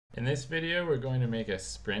In this video, we're going to make a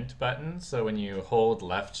sprint button, so when you hold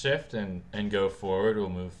left shift and go forward, we'll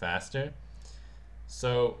move faster.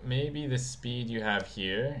 So maybe the speed you have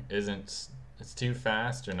here it's too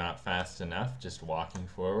fast or not fast enough, just walking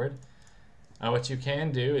forward. What you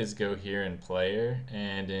can do is go here in player,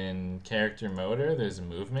 and in character motor, there's a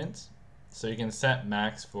movement. So you can set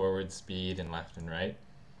max forward speed and left and right.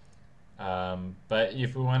 But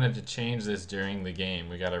if we wanted to change this during the game,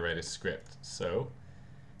 we gotta write a script. So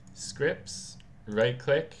scripts, right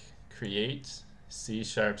click, create C#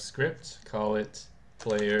 script, call it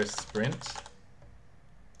player sprint,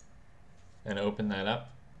 and open that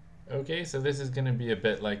up. Okay, so this is going to be a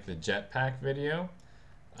bit like the jetpack video.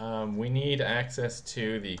 We need access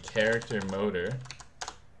to the character motor.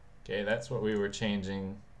 Okay, that's what we were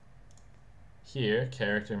changing here,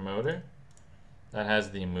 character motor. That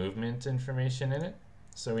has the movement information in it.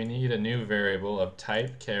 So we need a new variable of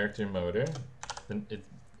type character motor.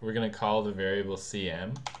 We're going to call the variable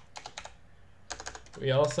CM. We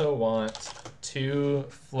also want two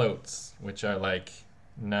floats, which are like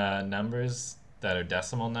numbers that are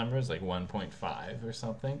decimal numbers, like 1.5 or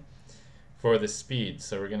something, for the speed.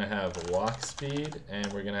 So we're going to have walk speed,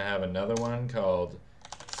 and we're going to have another one called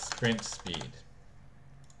sprint speed.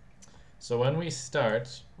 So when we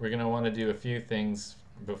start, we're going to want to do a few things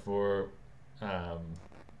before, at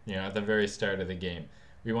the very start of the game.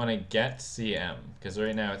 We want to get CM, because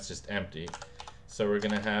right now it's just empty. So we're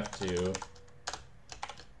going to have to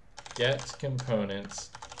get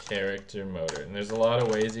components character motor. And there's a lot of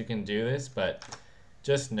ways you can do this, but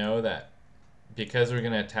just know that because we're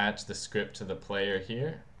going to attach the script to the player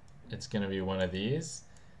here, it's going to be one of these.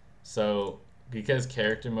 So because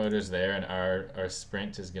character motor is there and our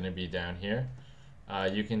sprint is going to be down here,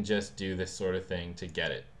 you can just do this sort of thing to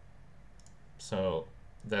get it. So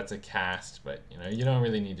that's a cast, but you don't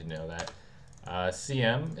really need to know that.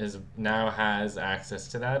 CM now has access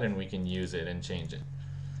to that, and we can use it and change it.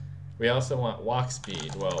 We also want walk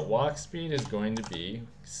speed. Well, walk speed is going to be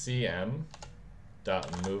CM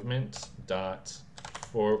dot movement dot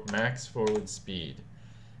max forward speed,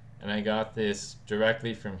 and I got this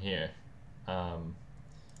directly from here. I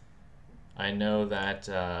know that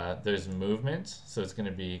there's movement, so it's going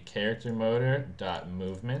to be character motor dot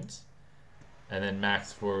movement, and then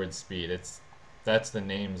max forward speed. That's the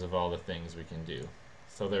names of all the things we can do,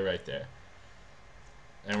 so they're right there.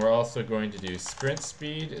 And we're also going to do sprint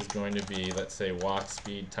speed is going to be, let's say, walk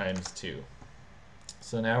speed times 2.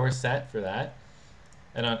 So now we're set for that.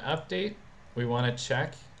 And on update, we want to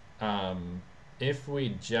check if we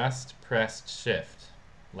just pressed shift,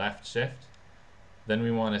 left shift, then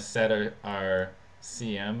we want to set our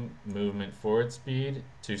CM movement forward speed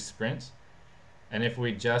to sprint. And if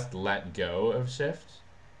we just let go of shift,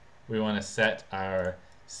 we want to set our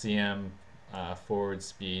CM forward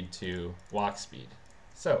speed to walk speed.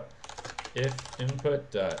 So if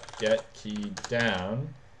input.get key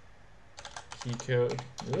down keycode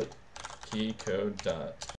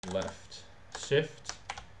dot left shift.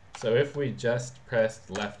 So if we just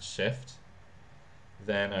pressed left shift,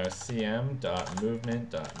 then our CM dot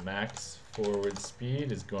movement dot max forward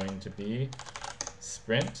speed is going to be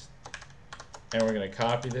sprint. And we're going to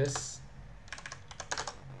copy this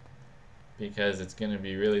because it's going to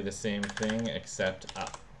be really the same thing except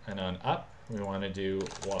up. And on up, we want to do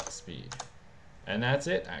walk speed. And that's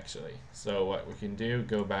it, actually. So what we can do,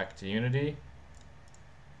 go back to Unity,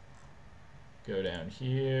 go down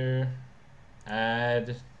here,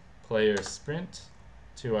 add player sprint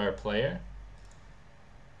to our player.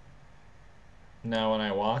 Now when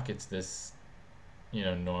I walk, it's this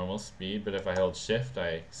normal speed, but if I hold shift,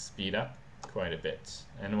 I speed up quite a bit.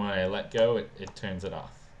 And when I let go, it turns it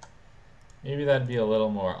off. Maybe that'd be a little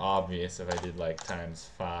more obvious if I did like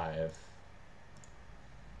 ×5.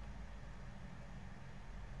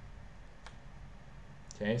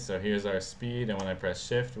 Okay, so here's our speed, and when I press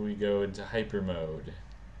shift, we go into hyper mode.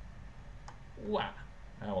 Wow,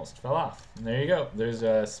 I almost fell off. And there you go, there's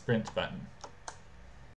a sprint button.